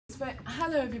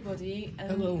Hello everybody,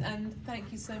 Hello. And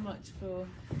thank you so much for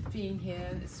being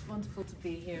here. It's wonderful to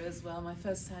be here as well. My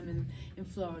first time in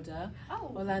Florida,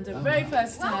 Orlando, very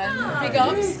first time. Big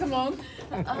ups, come on.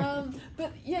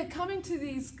 But yeah, coming to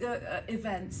these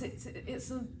events,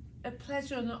 it's a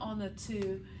pleasure and an honour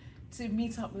to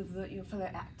meet up with your fellow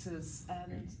actors,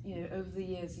 and you know, over the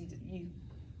years you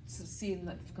sort of seen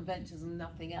the conventions and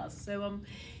nothing else. So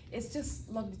it's just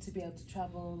lovely to be able to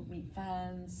travel, meet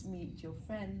fans, meet your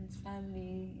friends,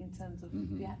 family, in terms of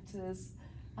the actors.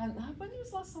 And when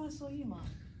was the last time I saw you, Mark?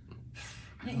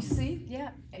 You see,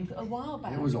 a while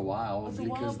back. It was a while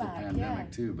because of the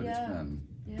pandemic too, but it's been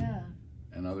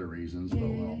and other reasons, but a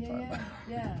long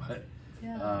time. But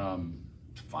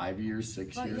 5 years,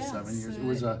 6 years, 7 years.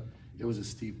 It was a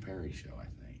Steve Perry show, I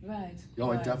think. Right.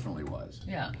 Oh, it definitely was.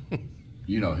 Yeah.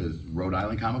 You know his Rhode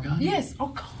Island Comic-Con? Yes. Oh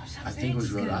gosh, that was I think it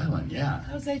was Rhode Island. Yeah.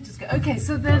 That was ages ago. Okay,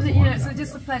 so then you know, it's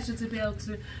just a pleasure to be able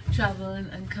to travel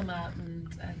and come out and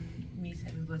meet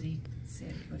everybody, see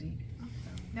everybody.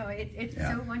 No, it's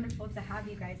so wonderful to have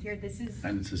you guys here. This is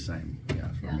and it's the same,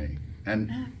 for me.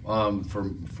 And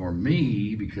for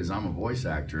me, because I'm a voice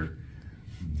actor,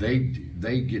 they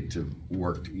get to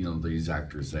work. You know, these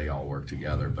actors, they all work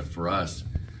together. But for us,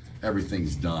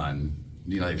 everything's done.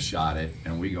 You know, they've shot it,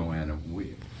 and we go in,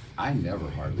 and I never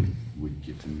hardly would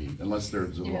get to meet, unless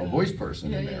there's a voice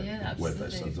person in there with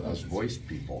us voice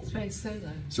people. It's very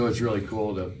solo. So it's really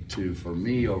cool for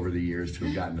me over the years to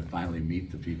have gotten to finally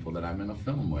meet the people that I'm in a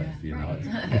film with, you know.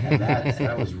 And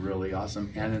that was really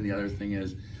awesome. And then the other thing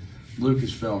is,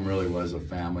 Lucasfilm really was a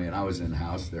family, and I was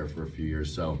in-house there for a few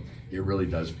years, so it really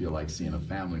does feel like seeing a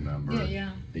family member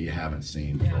that you haven't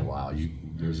seen for a while.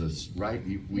 Like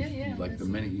the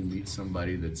minute you meet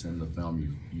somebody that's in the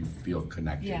film, you feel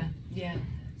connected.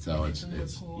 So it's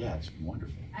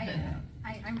wonderful.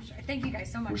 I'm sure. Thank you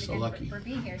guys so much for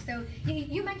being here. So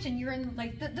you mentioned you're in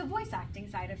like the voice acting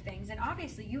side of things, and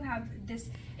obviously you have this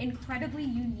incredibly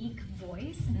unique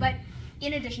voice, but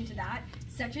in addition to that,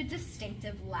 such a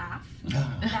distinctive laugh.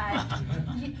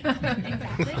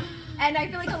 Exactly. And I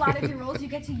feel like a lot of your roles, you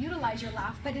get to utilize your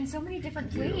laugh, but in so many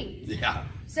different ways. Yeah.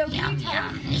 So can you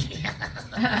tell me?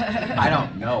 I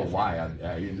don't know why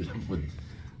I ended up with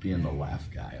being the laugh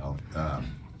guy.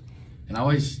 And I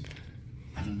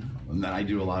don't know. And then I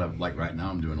do a lot of, like right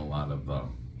now I'm doing a lot of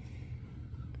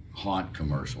haunt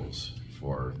commercials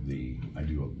I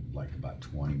do like about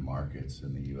 20 markets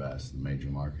in the U.S., the major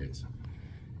markets.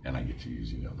 And I get to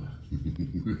use, you know,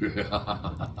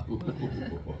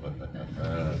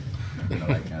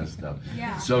 that kind of stuff.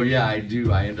 Yeah. So yeah, I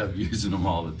do. I end up using them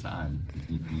all the time.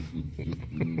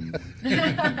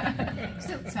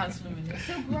 Sounds familiar.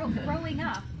 So growing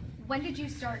up, when did you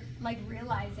start like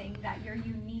realizing that your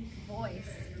unique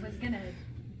voice was gonna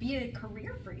be a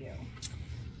career for you?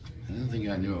 I don't think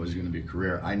I knew it was going to be a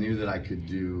career. I knew that I could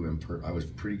do. I was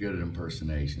pretty good at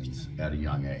impersonations at a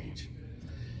young age.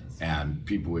 And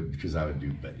people would, because I would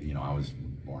do, you know, I was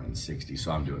born in '60,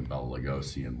 so I'm doing Bela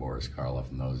Lugosi and Boris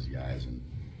Karloff and those guys, and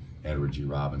Edward G.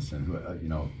 Robinson, who, you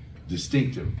know,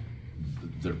 distinctive.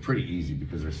 They're pretty easy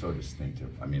because they're so distinctive.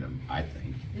 I mean, I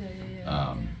think.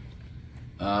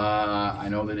 I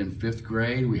know that in 5th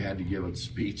grade we had to give a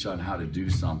speech on how to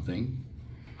do something.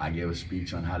 I gave a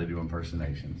speech on how to do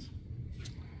impersonations.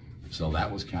 So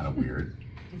that was kind of weird.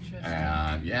 Interesting.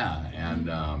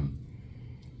 And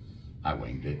I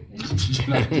winged it.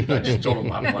 I just told them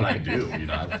what I do, you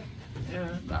know.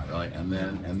 Not really. And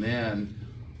then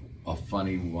a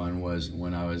funny one was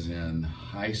when I was in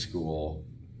high school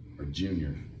or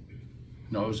junior.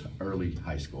 No, it was early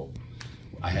high school.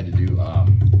 I had to do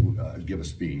give a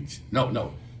speech.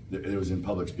 No, it was in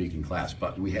public speaking class.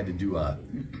 But we had to do a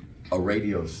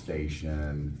radio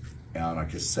station on a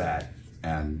cassette,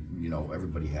 and you know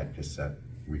everybody had cassette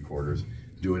recorders.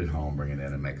 Do it at home, bring it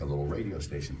in, and make a little radio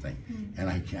station thing. And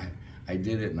I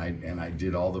did it, and I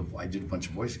did a bunch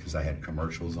of voices because I had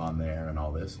commercials on there and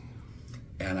all this.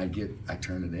 And I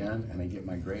turn it in, and I get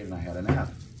my grade, and I had an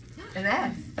F. An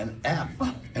F? An F.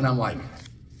 And I'm like,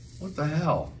 what the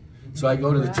hell? So I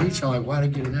go to the teacher, I'm like, why'd I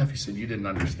get an F? He said, you didn't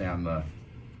understand the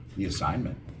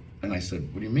assignment. And I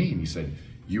said, what do you mean? He said,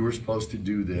 you were supposed to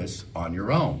do this on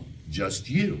your own,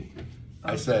 just you.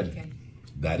 I said,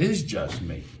 that is just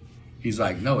me. He's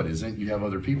like, no, it isn't. You have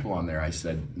other people on there. I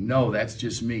said, no, that's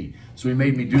just me. So he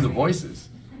made me do the voices.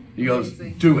 He goes,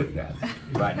 do it then,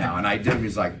 right now. And I did.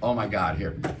 He's like, oh my God,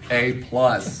 here, A+.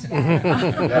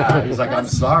 Yeah, he's like, I'm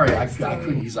sorry. I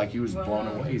couldn't. He's like, he was blown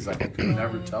away. He's like, I could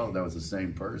never tell that was the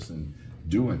same person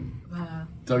doing. Wow.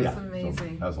 So yeah, that's amazing. So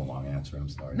that was a long answer. I'm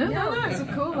sorry. No, it's a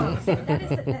cool one.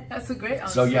 That's a great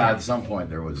answer. So yeah, at some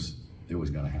point there was it was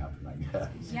going to happen, I guess.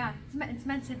 Yeah, it's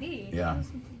meant to be. Yeah.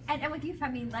 And with you,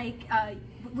 Femi, like,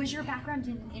 was your background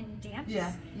in dance?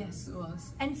 Yeah, yes, it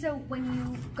was. And so when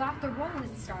you got the role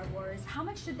in Star Wars, how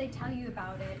much did they tell you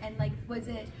about it? And like, was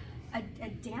it a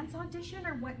dance audition,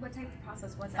 or what type of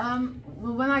process was it?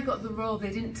 Well, when I got the role,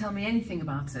 they didn't tell me anything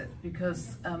about it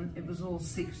because it was all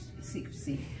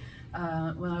secrecy.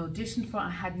 When I auditioned for it, I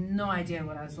had no idea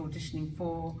what I was auditioning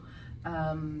for.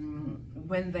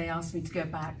 When they asked me to go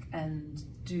back and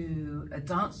do a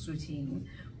dance routine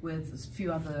with a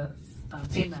few other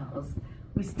females,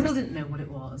 we still didn't know what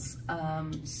it was.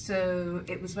 So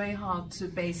it was very hard to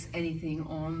base anything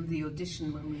on the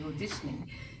audition when we were auditioning,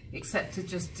 except to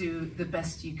just do the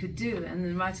best you could do. And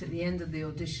then right at the end of the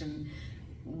audition,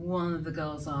 one of the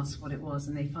girls asked what it was,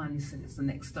 and they finally said it's the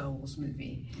next Star Wars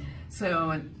movie. So I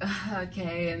went,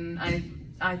 okay, and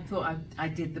I thought I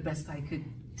did the best I could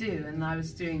do, and I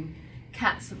was doing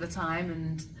Cats at the time,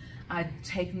 and I'd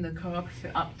taken the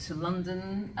choreographer up to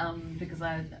London because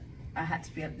I had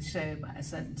to be at the show by a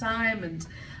certain time,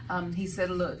 and he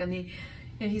said, look, and he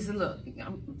said, look,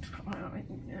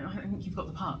 I think you've got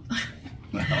the part.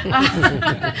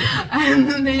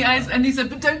 and he said,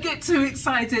 but don't get too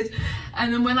excited.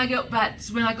 And then when I got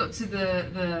to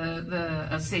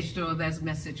the stage door, there's a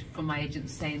message from my agent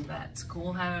saying that to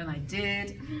call her, and I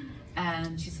did.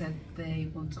 And she said they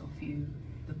want to offer you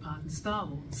the part in Star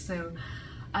Wars. So,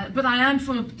 but I am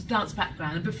from a dance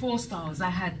background, and before Star Wars, I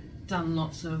had done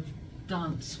lots of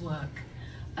dance work.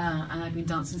 And I've been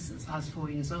dancing since I was 4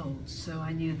 years old, so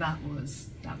I knew that was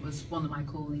one of my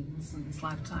callings in this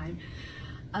lifetime.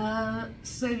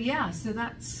 So yeah, so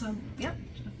that's yep,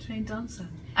 a trained dancer.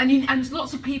 And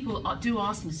lots of people do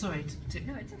ask me. Sorry to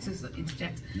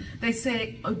interject. They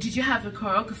say, "Oh, did you have a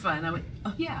choreographer?" And I went,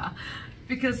 "Oh yeah,"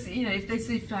 because you know, if they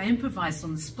say if I improvised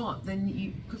on the spot, then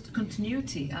you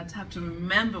continuity. I'd have to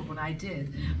remember what I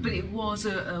did. But it was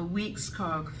a week's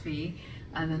choreography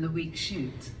and then a week's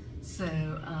shoot. So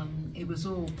it was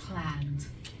all planned.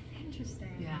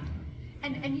 Interesting. Yeah.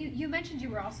 And you mentioned you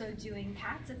were also doing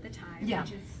Cats at the time, yeah.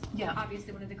 which is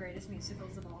obviously one of the greatest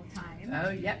musicals of all time. Oh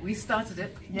yeah, we started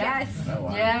it. Yeah. Yes. Oh,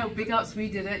 wow. Yeah, big ups, we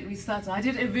did it. I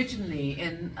did it originally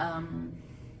in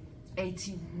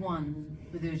 81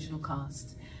 with the original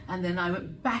cast. And then I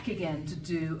went back again to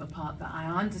do a part that I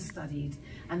understudied.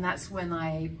 And that's when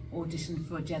I auditioned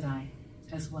for Jedi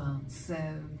as well. So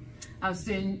I was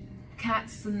doing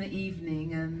Cats in the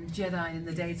evening and Jedi in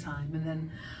the daytime, and then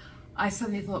I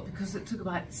suddenly thought, because it took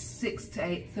about 6 to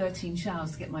 8, 13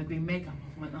 showers to get my green makeup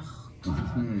off, I went, oh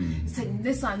God, it's taking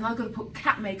this time, I've got to put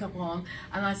cat makeup on,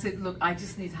 and I said, look, I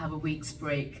just need to have a week's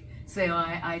break. So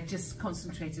I just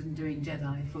concentrated on doing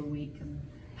Jedi for a week and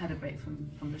had a break from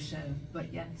the show,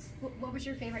 but yes. What was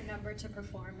your favorite number to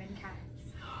perform in Cats?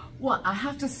 Well, I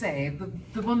have to say,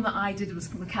 the one that I did was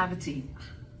The Cavity.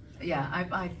 Yeah,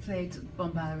 I played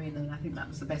Bon Ballerina, and I think that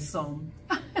was the best song.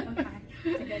 Okay,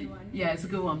 it's a good one. Yeah, it's a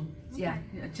good one. Okay. Yeah,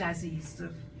 jazzy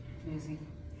stuff, music.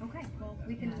 Okay, well,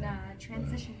 we can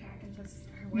transition back into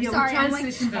Star Wars. Yeah, sorry, we'll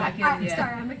transition back in, yeah.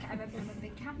 Sorry, I'm a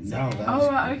big Cats No, fan.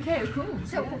 Oh, okay, cool.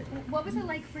 So, what was it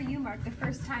like for you, Mark, the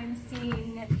first time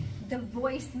seeing the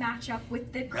voice match up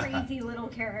with the crazy little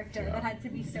character that had to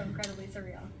be so incredibly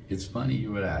surreal? It's funny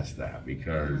you would ask that,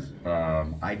 because I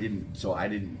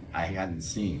hadn't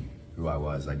seen who I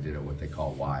was. I did what they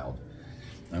call wild.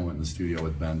 I went in the studio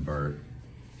with Ben Burt.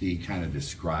 He kind of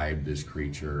described this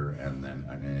creature, and then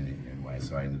anyway,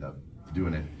 so I ended up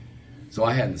doing it. So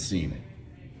I hadn't seen it,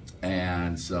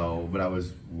 and so, but I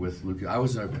was with Luke. I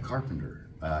was a carpenter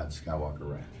at Skywalker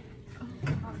Ranch,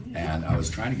 and I was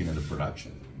trying to get into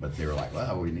production. But they were like,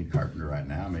 well, we need carpenter right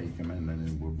now. Maybe come in, and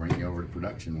then we'll bring you over to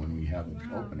production when we have an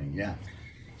opening. Yeah.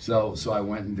 So I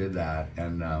went and did that,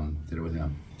 and did it with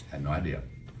him. Had no idea.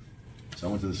 So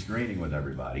I went to the screening with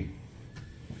everybody.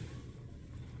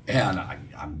 And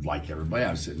I'm like everybody.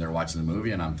 I'm sitting there watching the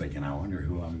movie, and I'm thinking, I wonder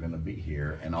who I'm going to be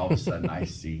here. And all of a sudden, I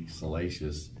see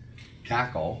Salacious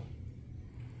cackle.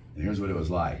 And here's what it was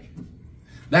like.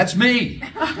 That's me!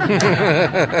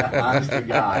 Honest to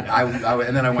God.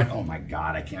 And then I went, oh my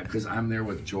God, I can't, because I'm there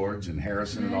with George and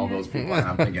Harrison and all those people, and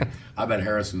I'm thinking, I bet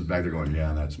Harrison's back there going,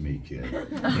 yeah, that's me, kid.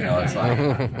 You know, it's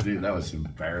like, dude, that was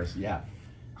embarrassing. Yeah.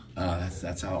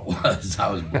 That's how it was. I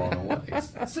was blown away.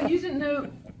 So you didn't know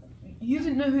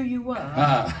who you were?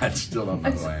 I still don't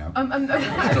know who I am.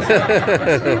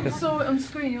 So you saw it on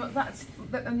screen,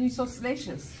 and you saw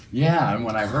Salacious. Yeah, and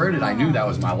when I heard it, I knew that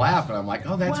was my laugh, and I'm like,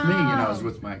 oh, that's me. And I was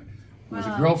with my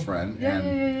a girlfriend,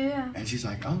 and she's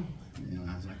like, oh, you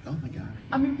know, I was like, oh my God.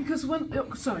 I mean, because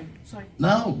sorry.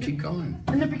 No, keep going.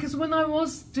 No, because when I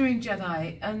was doing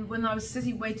Jedi, and when I was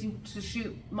sitting waiting to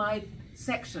shoot my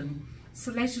section,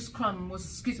 Salacious Crumb was,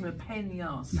 excuse me, a pain in the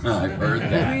ass. I've heard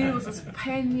that. It really was a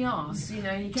pain in the ass, you know.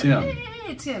 And you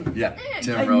kept, Tim. Yeah,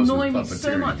 Tim Rose annoying me was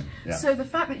so much. Yeah. So the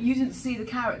fact that you didn't see the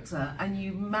character and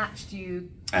you matched, you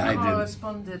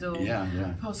corresponded or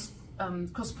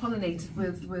cross-pollinated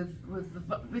with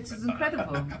the, which is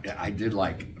incredible. I did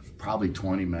like probably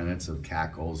 20 minutes of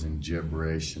cackles and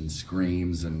gibberish and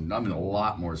screams and I mean a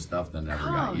lot more stuff than ever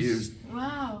got used.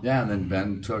 Wow. Yeah, and then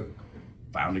Ben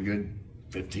found a good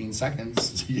 15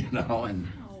 seconds, you know, and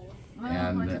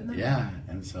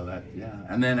and so that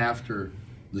and then after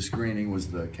the screening was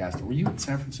the cast. Were you in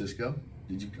San Francisco?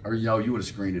 Did you, or no? You would have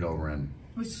screened it over in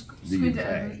screened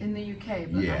it in the UK.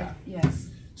 But yes.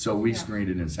 So we screened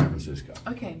it in San Francisco.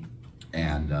 Okay.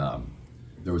 And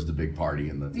there was the big party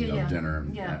and the dinner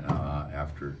and,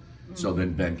 after. So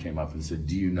then Ben came up and said,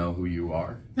 "Do you know who you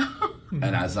are?"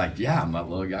 And I was like, "Yeah, I'm that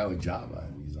little guy with Jabba."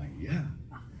 And he's like, "Yeah."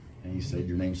 And he said,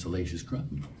 "Your name's Salacious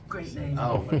Crumb." Great name.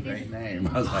 Oh, what a great name.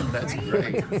 I was like, "That's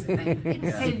great." It's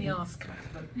in the ass,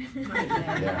 but great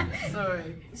name.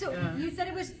 Sorry. So you said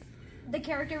it was, the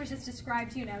character was just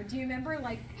described to you now. Do you remember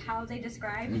like how they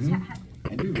described?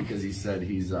 I do, because he said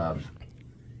he's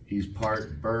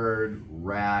part bird,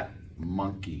 rat,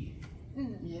 monkey.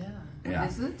 Yeah.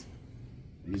 Is it?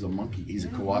 He's a monkey. He's a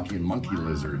Kowakian monkey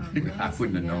lizard. I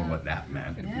wouldn't have known what that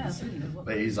meant. Yeah,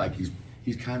 but he's like he's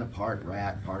kind of part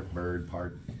rat, part bird,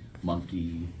 part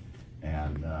monkey,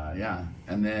 and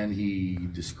And then he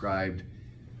described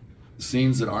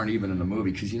scenes that aren't even in the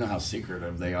movie, because you know how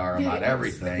secretive they are about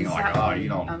everything. Exactly. Like, oh, you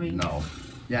don't know.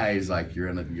 Yeah, he's like, you're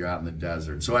out in the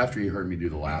desert. So after he heard me do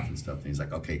the laugh and stuff, he's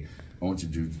like, okay, I want you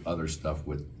to do other stuff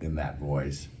in that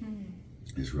voice.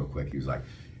 Just real quick, he was like,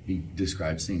 he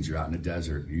described scenes. You're out in the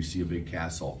desert. You see a big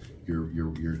castle.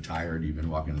 You're tired. You've been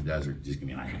walking in the desert. Just give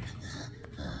me like,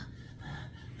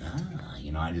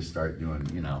 you know. I just start doing,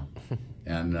 you know,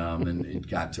 and then it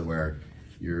got to where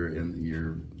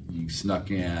you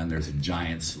snuck in. There's a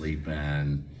giant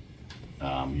sleeping.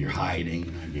 You're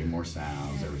hiding. I gave more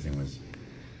sounds. Everything was.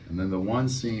 And then the one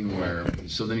scene where,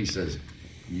 so then he says,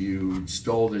 you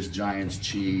stole this giant's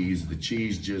cheese. The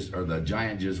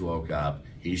giant just woke up.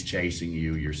 He's chasing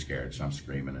you. You're scared. So I'm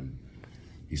screaming. And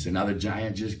he said, now the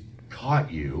giant just caught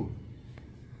you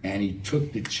and he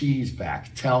took the cheese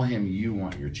back. Tell him you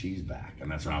want your cheese back.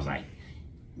 And that's when I was like,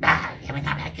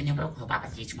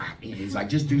 he's like,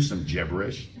 just do some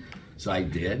gibberish. So I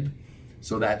did.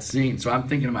 So that scene, so I'm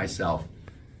thinking to myself,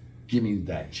 give me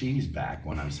that cheese back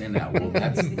when I'm saying that. Well,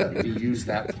 you use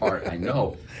that part. I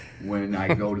know when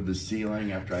I go to the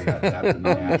ceiling after I got tapped in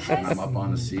the ass and I'm up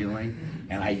on the ceiling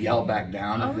and I yell back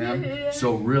down at them.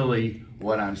 So really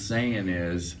what I'm saying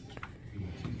is,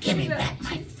 give me back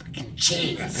my freaking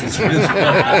cheese. That's what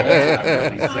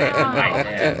I'm really saying right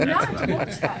there. Now I have to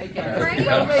watch that again.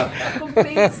 Right?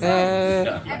 Complete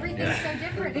sense. Everything's so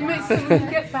different. It makes sense when you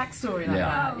get backstory like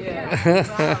that. Wow.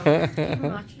 Yeah.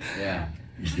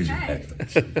 Okay.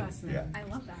 Yeah. I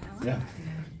love that. Right,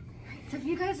 so if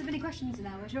you guys have any questions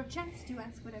now, it's your chance to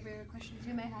ask whatever questions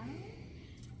you may have.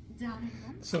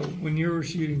 So when you were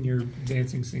shooting your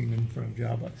dancing scene in front of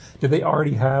Jabba, did they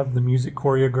already have the music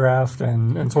choreographed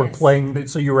and sort of playing?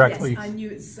 So you were actually... Yes, I knew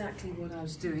exactly what I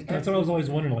was doing. That's what I was always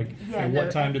wondering, like, at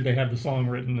what time did they have the song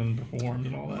written and performed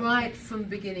and all that? Right from the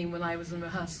beginning, when I was in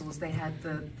rehearsals, they had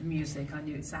the music. I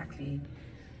knew exactly.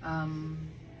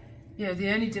 You know,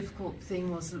 the only difficult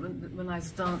thing was that when I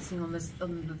was dancing on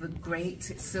the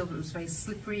grate, it was very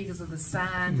slippery because of the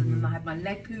sand, and then I had my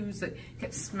leg poos that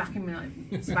kept smacking me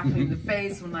in the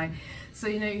face so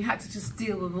you know, you had to just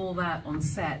deal with all that on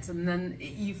set, and then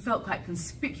you felt quite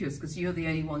conspicuous because you're the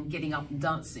only one getting up and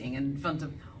dancing in front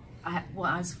of. I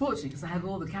was fortunate because I had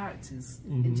all the characters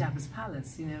in Jabba's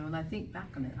palace, you know, and I think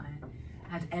back on it, I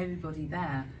had everybody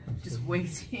there just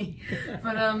waiting,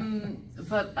 I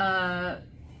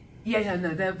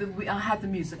had the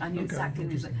music. I knew exactly the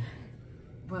music.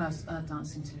 What I was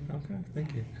dancing to. Okay,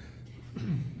 thank you.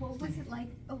 What was it like?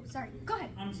 Oh, sorry. Go ahead.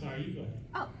 I'm sorry, you go ahead.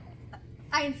 Oh,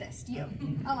 I insist. You.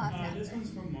 I'll ask after. This one's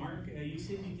from Mark. You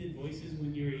said you did voices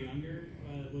when you were younger.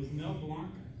 Was Mel Blanc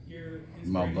your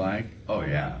inspiration? Mel Blanc? Oh,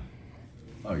 yeah.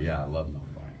 Oh, yeah, I love Mel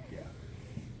Blanc, yeah.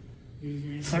 He was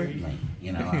your inspiration? Certainly.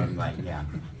 You know, I'm like, yeah.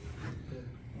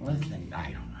 Listen, I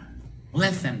don't know.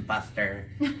 Listen, Buster,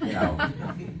 you know,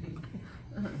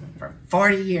 for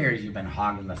 40 years you've been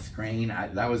hogging the screen.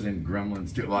 That was in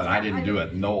Gremlins 2. Well, I didn't do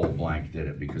it. Noel Blanc did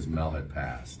it because Mel had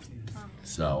passed.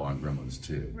 So on Gremlins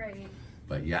 2. Right.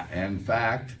 But yeah, in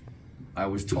fact, I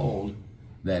was told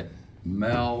that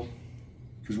Mel,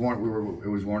 because it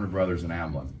was Warner Brothers and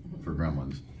Amblin for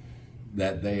Gremlins,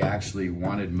 that they actually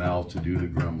wanted Mel to do the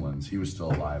Gremlins. He was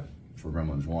still alive for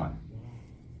Gremlins 1.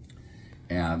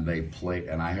 And they played,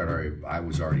 and I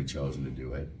was already chosen to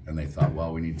do it. And they thought,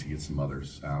 well, we need to get some other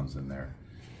sounds in there.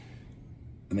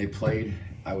 And they played,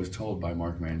 I was told by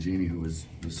Mark Mangini, who was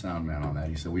the sound man on that,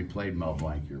 he said, we played Mel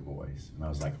Blanc, your voice. And I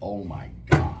was like, oh my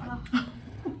God,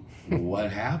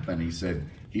 what happened? He said,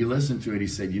 he listened to it, he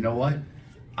said, you know what?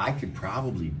 I could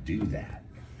probably do that,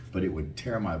 but it would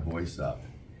tear my voice up.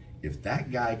 If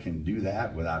that guy can do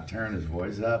that without tearing his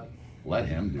voice up, let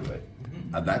him do it.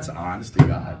 That's honest to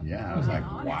God. Yeah, I was like,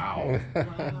 wow.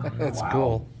 That's wow.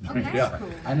 cool. Yeah, cool.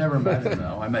 I never met him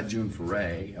though. I met June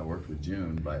Foray. I worked with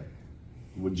June, but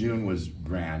June was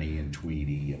Granny and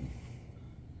Tweety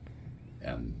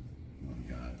and oh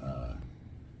God,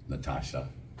 Natasha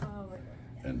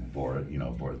and Boris. You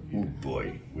know, Boris. Ooh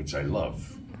boy, which I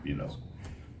love. You know,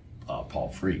 Paul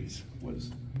Frees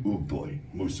was ooh boy,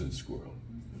 moose and squirrel.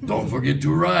 Don't forget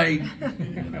to write.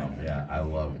 You know, yeah, I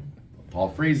love it. Paul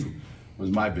Frees was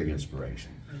my big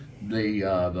inspiration. The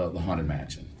Haunted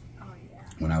Mansion. Oh yeah.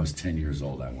 When I was 10 years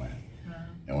old, I went.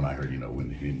 And when I heard, you know, when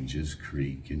hinges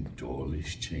creak in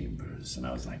doorless chambers, and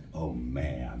I was like, oh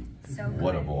man, so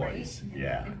what good, a voice. Right?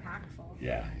 Yeah. Impactful.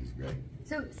 Yeah, he's great.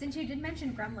 So since you did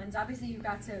mention Gremlins, obviously you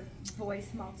got to voice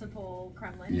multiple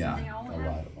Gremlins. Yeah, and they all a have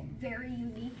lot of them. very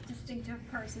unique, distinctive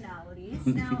personalities.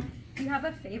 Now, do you have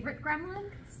a favorite Gremlin?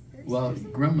 Well,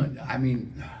 Gremlin, I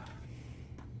mean,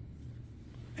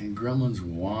 in Gremlins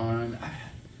 1,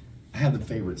 I had the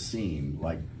favorite scene,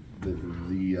 like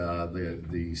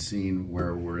the scene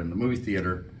where we're in the movie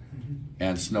theater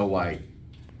and Snow White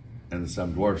and the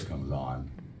Seven Dwarfs comes on.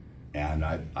 And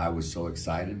I was so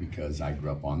excited because I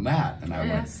grew up on that. And I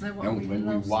went, and when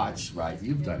we watch, right,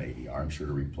 you've done ADR, I'm sure,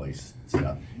 to replace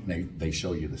stuff. And they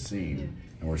show you the scene.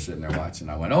 And we're sitting there watching.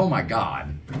 I went, oh my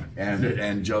God.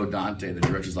 And Joe Dante, the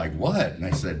director's like, what? And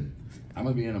I said, I'm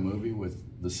going to be in a movie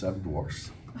with the Seven Dwarfs.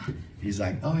 He's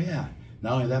like, oh yeah.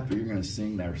 Not only that, but you're going to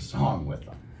sing their song with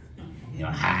them. You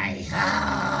know, hi,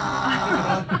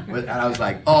 ha. And I was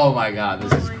like, oh my God,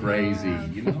 this is crazy.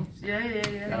 You know? Yeah.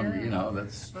 You know,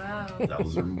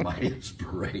 those are my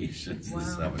inspirations, the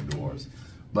Seven Dwarfs.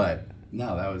 But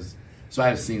no, that was, so I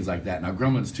have scenes like that. Now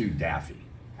Gremlins 2, Daffy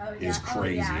is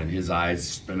crazy, and his eyes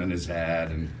spinning his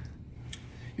head, and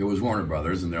it was Warner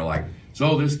Brothers, and they're like,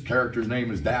 so this character's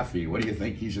name is Daffy, what do you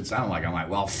think he should sound like? I'm like,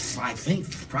 well, I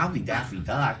think probably Daffy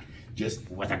Duck,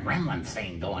 just with a gremlin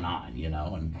thing going on, you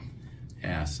know, and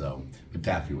yeah, so, but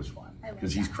Daffy was fun,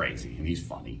 because he's crazy, and he's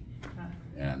funny.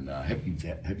 And have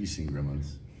you seen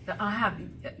Gremlins? I have,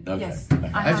 okay. Yes.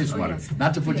 I just wanted,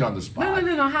 not to put you on the spot.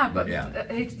 No, I have, but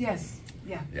yeah. Yes.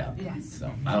 Yeah. Yes.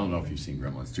 So I don't know if you've seen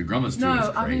Gremlins 2. Gremlins 2 is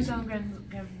crazy. No, I haven't done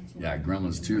Gremlins 1. Yeah,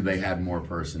 Gremlins 2, they had more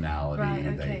personality. Right,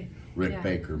 okay. Rick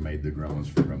Baker made the Gremlins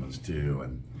for Gremlins 2,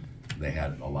 and they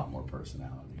had a lot more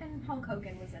personality. And Hulk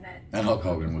Hogan was in it. And Hulk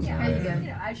Hogan was in it. You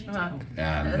know, as you do.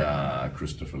 And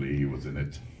Christopher Lee was in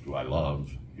it, who I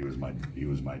love. He was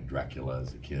my Dracula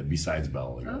as a kid. Besides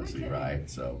Bela Lugosi, right?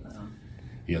 So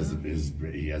he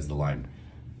has the line,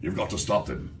 "You've got to stop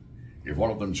them. If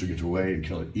one of them should get away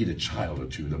and eat a child or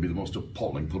two, there'll be the most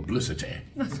appalling publicity."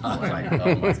 I was like,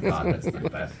 oh my God, that's the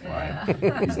best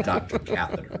line. He's Dr.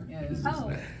 Catheter.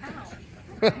 Oh,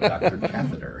 Dr.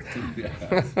 Catheter.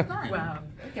 Wow.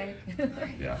 Okay.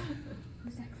 Yeah.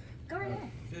 Who's next? Go right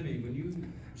ahead. Femi, when you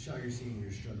shot your scene where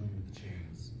you're struggling with the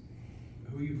chains,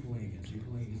 who are you pulling against? Are you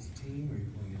pulling against a team, or are you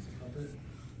pulling against a puppet,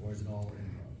 or is it all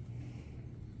improv?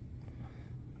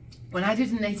 When I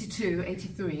did in 82,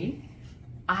 83,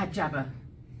 I had Jabba.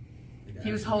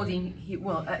 He was holding,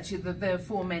 actually there were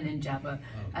 4 men in Jabba,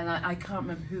 and I can't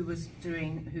remember who was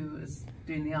doing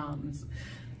the arms,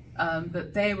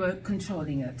 but they were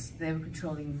controlling it. They were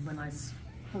controlling when I was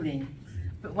pulling.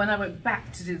 But when I went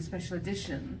back to do the special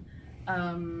edition,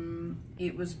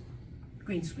 it was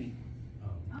green screen.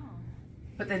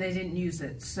 But then they didn't use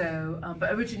it. So,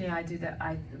 but originally I did it.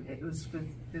 It was with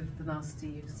the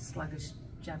nasty, sluggish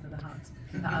Jabba the Hutt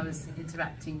that I was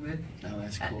interacting with. Oh,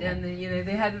 that's cool. And you know,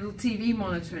 they had a little TV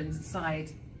monitor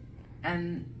inside,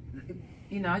 and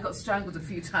you know, I got strangled a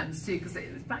few times too, because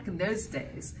it was back in those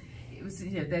days. It was,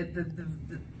 you know,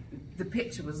 the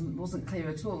picture wasn't clear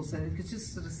at all, so you could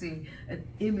just sort of see an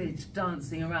image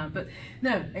dancing around. But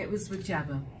no, it was with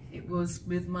Jabba. It was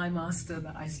with my master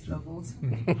that I struggled.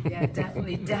 Yeah,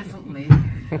 definitely.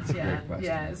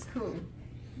 Yeah, it's cool.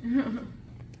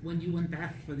 When you went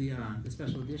back for the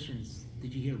special editions,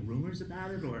 did you hear rumors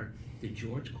about it, or did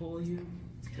George call you?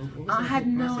 I had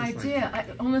no idea.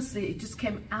 Honestly, it just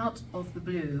came out of the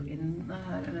blue in,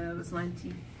 I don't know, it was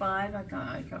 95, I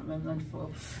can't remember,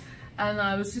 94. And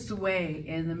I was just away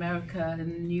in America,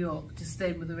 in New York, just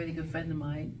staying with a really good friend of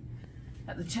mine.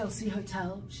 at the Chelsea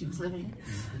Hotel she was living,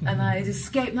 and I had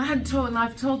escaped. And I hadn't told, and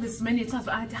I've told this many times,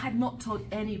 but I had not told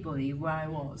anybody where I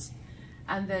was.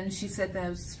 And then she said there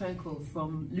was this phone call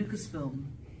from Lucasfilm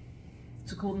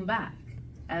to call them back.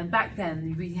 And back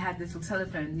then we had this little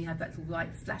telephone, and you had that little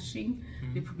light flashing.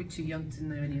 You're probably too young to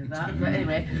know any of that, but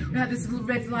anyway, we had this little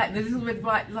red light, and the little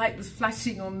red light was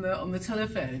flashing on the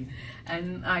telephone,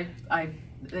 and I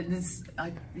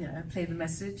played the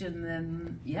message, and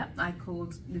then I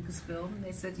called Lucasfilm, and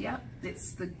they said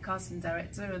it's the casting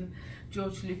director, and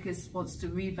George Lucas wants to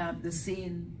revamp the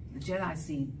scene, the Jedi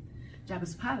scene,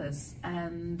 Jabba's palace,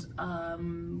 and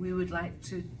we would like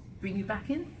to bring you back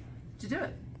in to do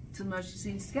it, to merge the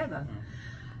scenes together.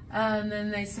 And then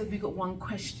they said, we've got one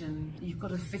question, you've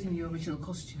got to fit in your original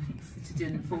costume to do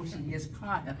it 14 years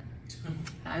prior.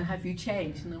 And have you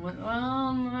changed? And I went,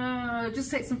 well, no,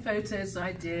 just take some photos. So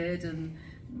I did, and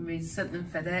we sent them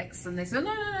FedEx, and they said,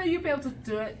 no, you'll be able to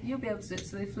do it, you'll be able to do it.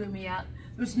 So they flew me out.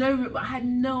 There was I had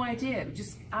no idea, it was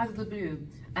just out of the blue.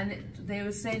 And they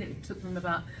were saying it took them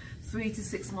about 3 to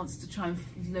 6 months to try and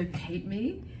locate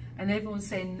me. And everyone was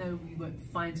saying, no, we won't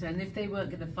find her. And if they weren't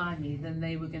going to find me, then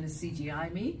they were going to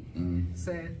CGI me.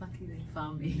 So lucky they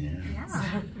found me. Yeah.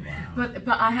 So, wow. But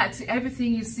I had to,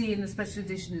 everything you see in the special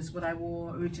edition is what I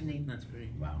wore originally. That's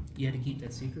great. Wow. You had to keep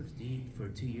that secret for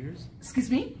 2 years?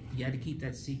 Excuse me? You had to keep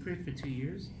that secret for 2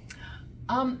 years?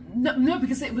 No,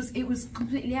 because it was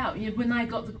completely out. You know, when I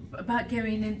got about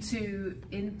going into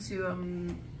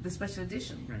the special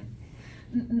edition. Right.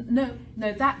 No,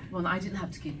 that one I didn't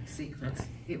have to keep a secret. Okay.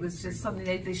 It was just something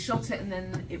they shot it, and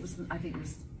then it was, I think it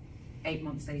was 8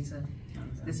 months later,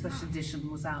 the special edition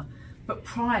was out. But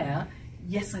prior,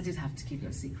 yes, I did have to keep it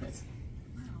a secret.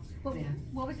 Wow. Well,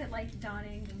 what was it like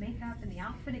donning the makeup and the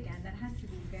outfit again? That has to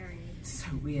be very... So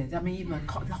weird. I mean, even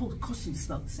the whole costume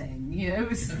smelled the same. You know, it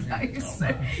was like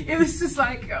it was just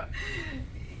like.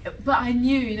 But I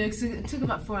knew, you know, because it took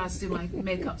about 4 hours to do my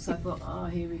makeup, so I thought, oh,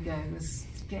 here we go. Let's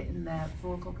get in there at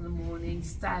 4 o'clock in the morning,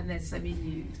 stand there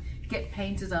semi-nude, get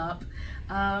painted up.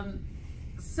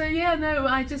 So yeah, no,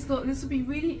 I just thought this would be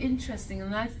really interesting,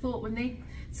 and I thought when they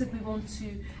said we want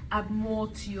to add more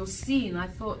to your scene, I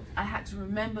thought I had to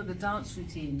remember the dance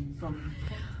routine from,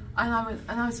 and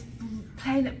I was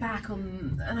playing it back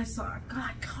on, and I thought,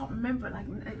 God, I can't remember it, like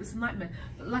it was a nightmare.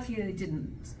 But luckily they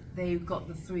didn't. They got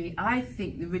the 3. I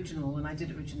think the original, when I did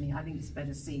it originally, I think it's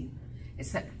better scene,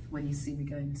 except when you see me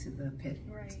go into the pit.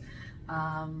 Right.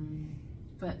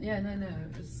 But yeah, no,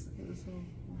 it was all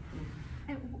cool.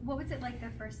 And what was it like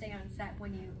the first day on set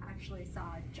when you actually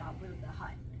saw Jabba the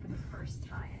Hutt for the first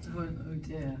time? Oh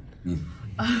dear.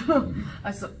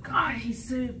 I thought, God, he's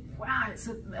so, wow, it's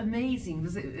amazing.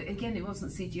 Because again, it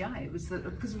wasn't CGI. It was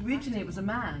because originally it was a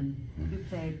man who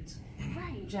played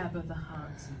Jabba the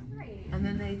Hutt. Right. And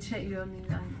then they check you. I mean,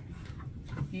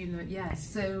 you know, yes.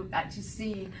 So actually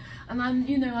see, and I'm,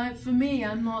 you know, for me,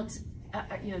 I'm not,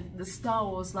 you know, the Star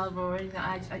Wars lover or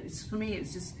anything. For me,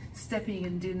 it's just stepping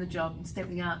and doing the job and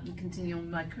stepping out and continuing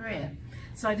my career.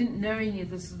 So I didn't know any of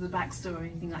this, the backstory or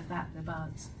anything like that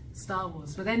about Star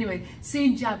Wars. But anyway,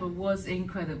 seeing Jabba was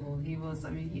incredible. He was, I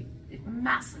mean,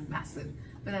 massive.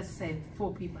 But as I say,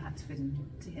 4 people had to fit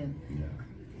into him. Yeah.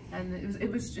 And it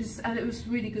was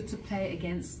really good to play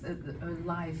against a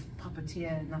live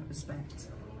puppeteer in that respect.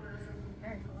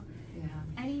 Very cool. Yeah.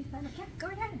 Any fun? Yeah, go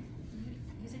ahead.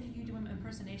 You said you do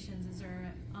impersonations. Is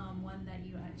there one that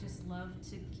you just love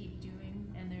to keep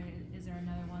doing? And is there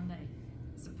another one that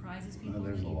surprises people?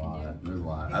 There's a lot. There's a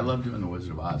lot. I love doing the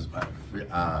Wizard of Oz.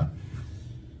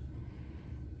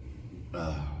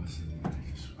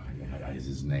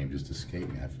 His name just escaped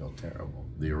me. I felt terrible.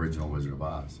 The original Wizard of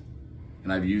Oz.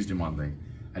 And I've used him on things.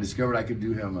 I discovered I could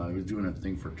do him. I was doing a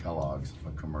thing for Kellogg's,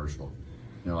 a commercial.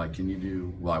 You know, like, can you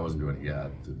do, well, I wasn't doing it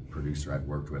yet. The producer I'd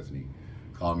worked with, and he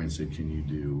called me and said, can you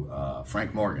do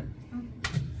Frank Morgan?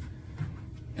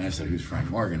 And I said, who's Frank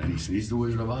Morgan? And he said, he's the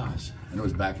Wizard of Oz. And it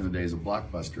was back in the days of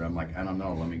Blockbuster. I'm like, I don't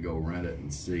know, let me go rent it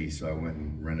and see. So I went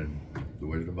and rented the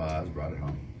Wizard of Oz, brought it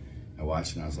home. I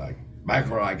watched it and I was like, back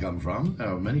where I come from, there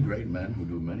are many great men who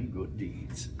do many good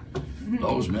deeds.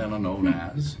 Those men are known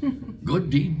as good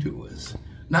deed doers.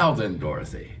 Now then,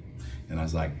 Dorothy. And I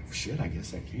was like, shit, I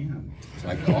guess I can. So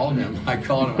I called him. I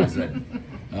said,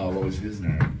 oh, what was his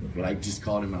name? But I just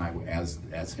called him and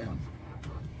as him.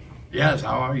 Yes,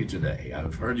 how are you today?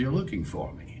 I've heard you're looking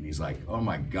for me. And he's like, oh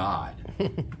my God,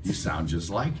 you sound just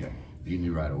like him. He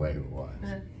knew right away who it was.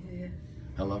 Yeah.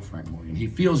 I love Frank Morgan. He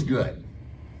feels good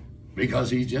because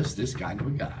he's just this kind of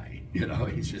a guy. You know,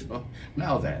 he's just, well,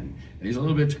 now then. And he's a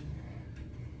little bit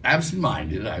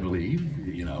absent-minded, I believe,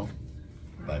 you know.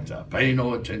 But pay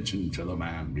no attention to the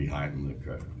man behind the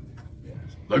curtain.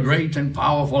 Yes. The great and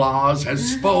powerful Oz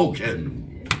has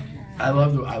spoken. I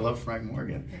love Frank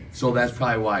Morgan. So that's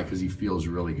probably why, because he feels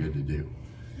really good to do.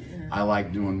 I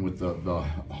like doing with the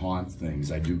haunt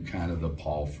things. I do kind of the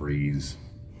Paul Frees,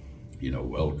 you know,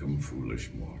 welcome foolish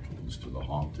mortals to the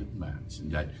haunted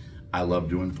mansion. I love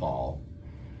doing Paul.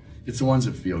 It's the ones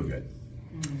that feel good.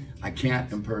 I can't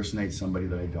impersonate somebody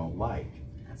that I don't like.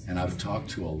 And I've talked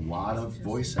to a lot of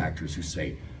voice actors who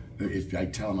say, if I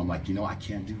tell them, I'm like, you know, I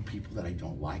can't do people that I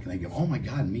don't like. And they go, oh my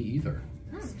God, me either.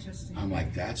 That's interesting. I'm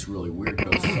like, that's really weird.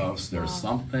 There's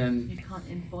something. You can't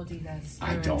embody their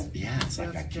spirit. I don't, yeah, it's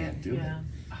like I can't do it.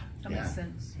 That makes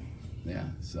sense. Yeah,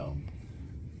 so.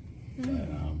 But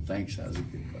thanks, that was a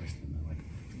good question. I like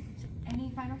it.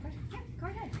 Any final questions? Yeah, go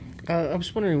ahead. I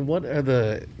was wondering, what are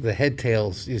the head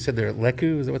tails? You said they're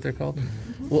leku, is that what they're called?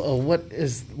 Well, what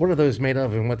are those made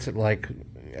of, and what's it like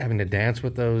having to dance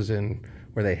with those, and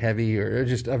were they heavy, or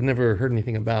just, I've never heard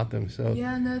anything about them, so.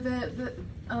 Yeah, no,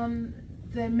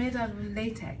 they're made out of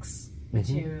latex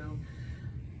material.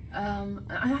 And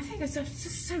I think it's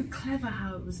just so clever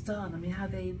how it was done. I mean, how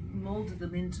they molded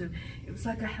them into, it was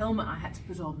like a helmet I had to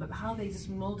put on, but how they just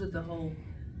molded the whole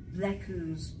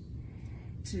lekus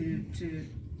to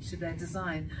their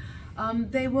design.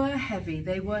 They were heavy.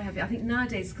 I think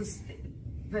nowadays, because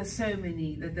there's so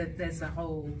many, there's a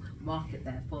whole market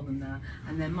there for them now,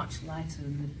 and they're much lighter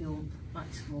and they feel much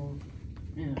more,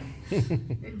 you know,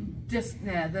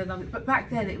 they're lovely. But back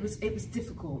then it was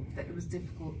difficult. It was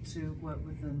difficult to work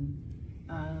with them.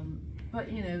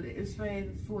 But you know, it was very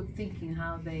forward thinking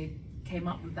how they came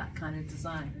up with that kind of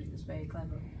design. It was very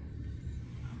clever.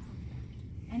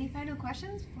 Any final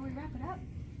questions before we wrap it up?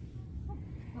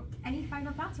 Well, any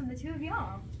final thoughts from the two of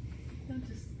y'all?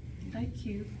 Thank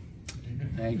you.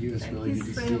 Thank you. It's really good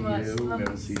to see you. We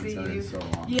haven't seen each other in so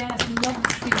long. Yes, love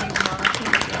to see you, Mark.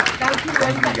 Thank you,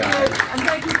 and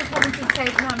thank you for coming to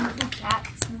take time little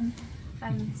chats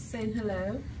and saying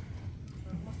hello.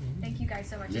 Thank you guys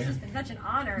so much. This has been such an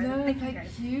honor. No, thank you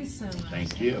guys. You so much.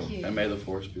 Thank you. And may the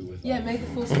force be with us. Yeah, may the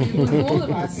force be with all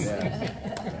of us.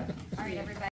 All right, everybody.